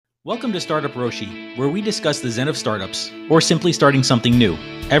Welcome to Startup Roshi, where we discuss the Zen of startups, or simply starting something new.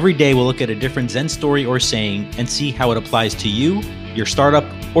 Every day we'll look at a different Zen story or saying and see how it applies to you, your startup,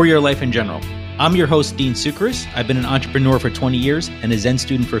 or your life in general. I'm your host, Dean Sucris. I've been an entrepreneur for 20 years and a Zen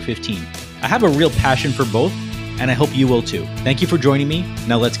student for 15. I have a real passion for both, and I hope you will too. Thank you for joining me.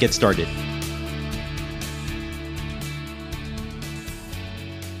 Now let's get started.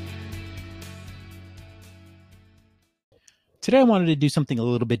 Today I wanted to do something a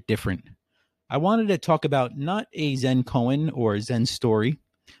little bit different. I wanted to talk about not a Zen koan or a Zen story,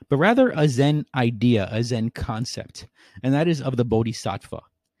 but rather a Zen idea, a Zen concept, and that is of the Bodhisattva.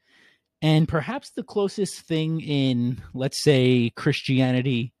 And perhaps the closest thing in, let's say,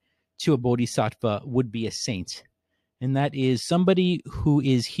 Christianity to a Bodhisattva would be a saint. And that is somebody who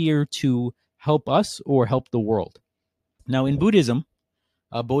is here to help us or help the world. Now, in Buddhism,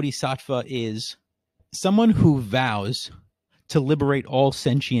 a Bodhisattva is someone who vows to liberate all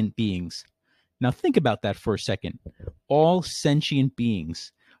sentient beings. Now think about that for a second. All sentient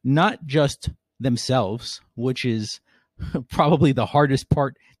beings, not just themselves, which is probably the hardest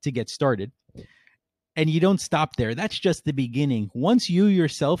part to get started. And you don't stop there. That's just the beginning. Once you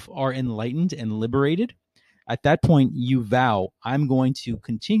yourself are enlightened and liberated, at that point you vow, I'm going to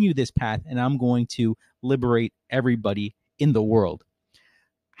continue this path and I'm going to liberate everybody in the world.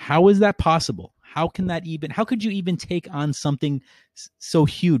 How is that possible? How could you even take on something so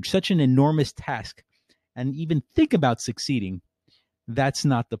huge, such an enormous task, and even think about succeeding? That's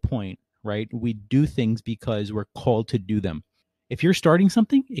not the point, right? We do things because we're called to do them. If you're starting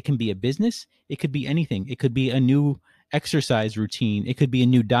something, it can be a business, it could be anything. It could be a new exercise routine, it could be a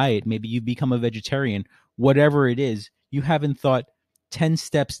new diet. Maybe you become a vegetarian. Whatever it is, you haven't thought 10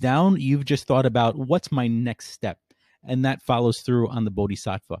 steps down, you've just thought about what's my next step. And that follows through on the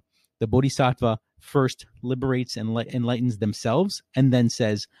Bodhisattva. The Bodhisattva first liberates and enlightens themselves and then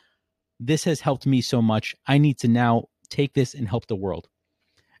says, this has helped me so much. I need to now take this and help the world.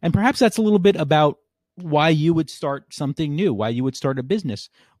 And perhaps that's a little bit about why you would start something new, why you would start a business,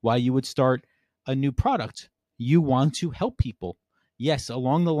 why you would start a new product. You want to help people. Yes,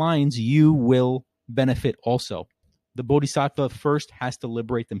 along the lines, you will benefit also. The Bodhisattva first has to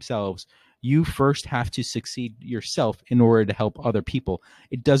liberate themselves. You first have to succeed yourself in order to help other people.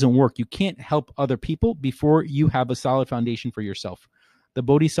 It doesn't work. You can't help other people before you have a solid foundation for yourself. The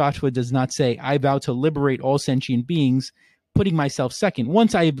Bodhisattva does not say, I vow to liberate all sentient beings, putting myself second.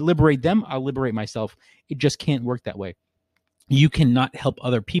 Once I liberate them, I'll liberate myself. It just can't work that way. You cannot help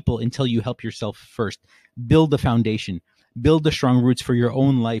other people until you help yourself first. Build the foundation. Build the strong roots for your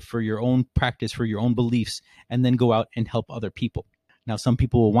own life, for your own practice, for your own beliefs, and then go out and help other people. Now, some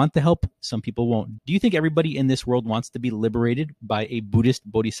people will want to help, some people won't. Do you think everybody in this world wants to be liberated by a Buddhist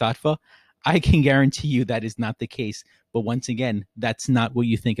bodhisattva? I can guarantee you that is not the case. But once again, that's not what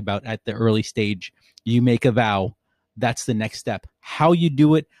you think about at the early stage. You make a vow. That's the next step. How you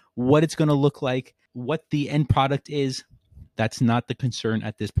do it, what it's going to look like, what the end product is, that's not the concern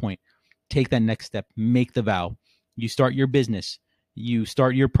at this point. Take that next step. Make the vow. You start your business. You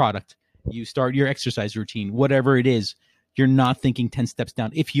start your product. You start your exercise routine, whatever it is. You're not thinking 10 steps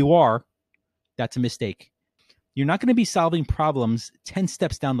down. If you are, that's a mistake. You're not going to be solving problems 10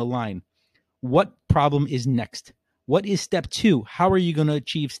 steps down the line. What problem is next? What is step 2? How are you going to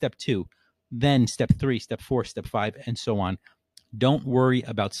achieve step 2? Then step 3, step 4, step 5, and so on. Don't worry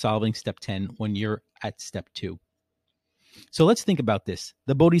about solving step 10 when you're at step 2. So let's think about this.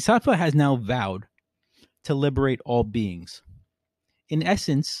 The Bodhisattva has now vowed to liberate all beings. In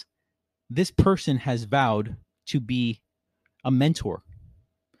essence, this person has vowed to be a mentor,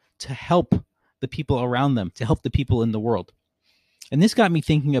 to help the people around them, to help the people in the world. And this got me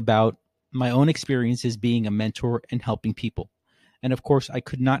thinking about my own experiences being a mentor and helping people. And of course, I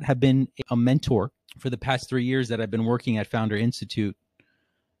could not have been a mentor for the past 3 years that I've been working at Founder Institute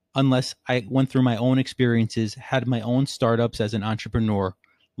unless I went through my own experiences, had my own startups as an entrepreneur,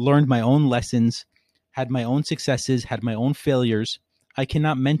 learned my own lessons, had my own successes, had my own failures. I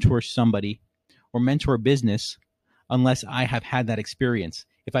cannot mentor somebody or mentor a business unless I have had that experience.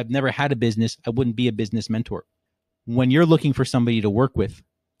 If I've never had a business, I wouldn't be a business mentor. When you're looking for somebody to work with,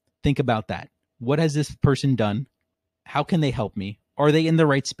 think about that. What has this person done? How can they help me? Are they in the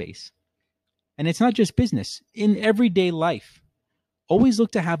right space? And it's not just business. In everyday life, always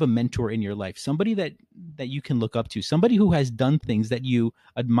look to have a mentor in your life, somebody that you can look up to, somebody who has done things that you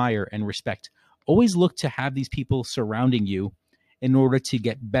admire and respect. Always look to have these people surrounding you in order to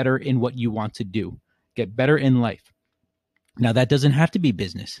get better in what you want to do, get better in life. Now, that doesn't have to be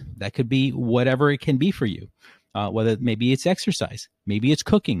business. That could be whatever it can be for you, whether maybe it's exercise, maybe it's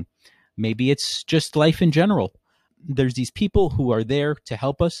cooking, maybe it's just life in general. there's these people who are there to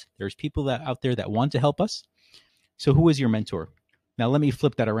help us. There's people that out there that want to help us. So who is your mentor? Now let me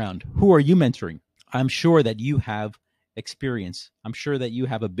flip that around. Who are you mentoring? I'm sure that you have experience. I'm sure that you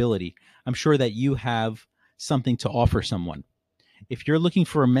have ability. I'm sure that you have something to offer someone. If you're looking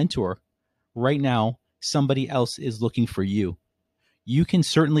for a mentor right now, somebody else is looking for you. You can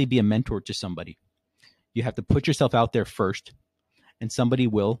certainly be a mentor to somebody. You have to put yourself out there first, and somebody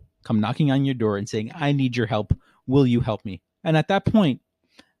will come knocking on your door and saying, I need your help. Will you help me? And at that point,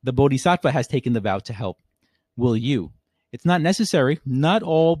 the Bodhisattva has taken the vow to help. Will you? It's not necessary. Not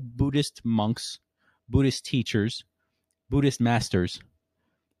all Buddhist monks, Buddhist teachers, Buddhist masters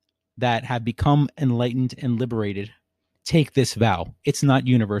that have become enlightened and liberated take this vow. It's not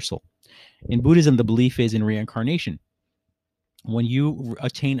universal. In Buddhism, the belief is in reincarnation. When you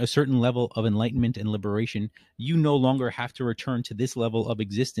attain a certain level of enlightenment and liberation, you no longer have to return to this level of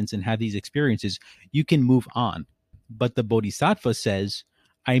existence and have these experiences. You can move on. But the Bodhisattva says,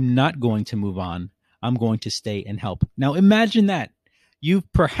 I'm not going to move on. I'm going to stay and help. Now imagine that. You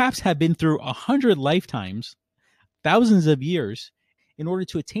perhaps have been through 100 lifetimes, thousands of years, in order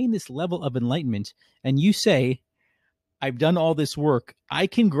to attain this level of enlightenment. And you say, I've done all this work. I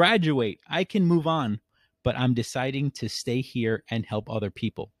can graduate. I can move on. But I'm deciding to stay here and help other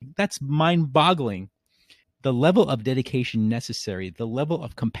people. That's mind-boggling. The level of dedication necessary, the level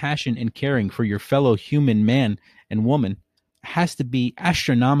of compassion and caring for your fellow human man and woman has to be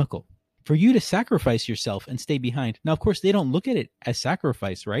astronomical for you to sacrifice yourself and stay behind. Now, of course, they don't look at it as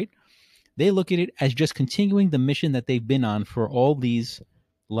sacrifice, right? They look at it as just continuing the mission that they've been on for all these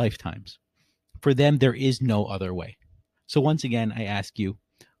lifetimes. For them, there is no other way. So once again, I ask you,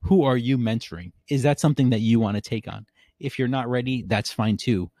 who are you mentoring? Is that something that you want to take on? If you're not ready, that's fine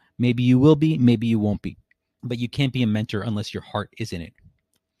too. Maybe you will be, maybe you won't be. But you can't be a mentor unless your heart is in it.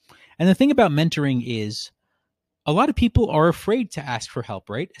 And the thing about mentoring is a lot of people are afraid to ask for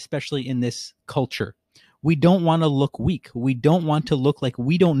help, right? Especially in this culture. We don't want to look weak. We don't want to look like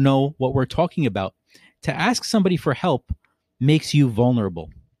we don't know what we're talking about. To ask somebody for help makes you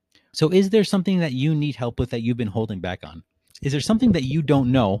vulnerable. So is there something that you need help with that you've been holding back on? Is there something that you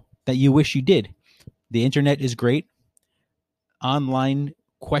don't know that you wish you did? The internet is great. Online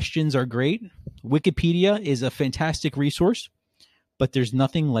questions are great. Wikipedia is a fantastic resource, but there's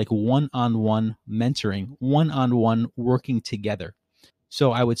nothing like one-on-one mentoring, one-on-one working together.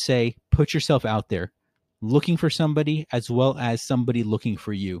 So I would say put yourself out there, looking for somebody as well as somebody looking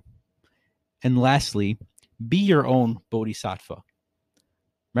for you. And lastly, be your own bodhisattva.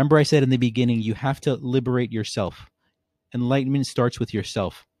 Remember I said in the beginning, you have to liberate yourself. Enlightenment starts with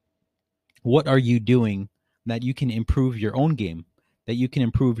yourself. What are you doing that you can improve your own game, that you can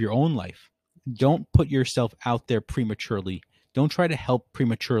improve your own life? Don't put yourself out there prematurely. Don't try to help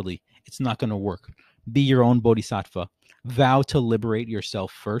prematurely. It's not going to work. Be your own bodhisattva. Vow to liberate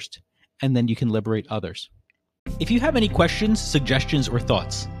yourself first, and then you can liberate others. If you have any questions, suggestions, or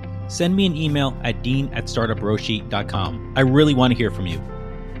thoughts, send me an email at dean@startuproshi.com. I really want to hear from you.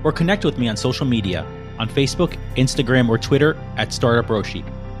 Or connect with me on social media, on Facebook, Instagram, or Twitter @StartupRoshi.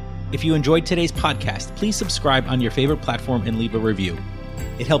 If you enjoyed today's podcast, please subscribe on your favorite platform and leave a review.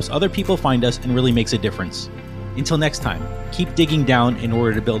 It helps other people find us and really makes a difference. Until next time, keep digging down in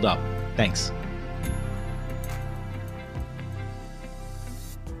order to build up. Thanks.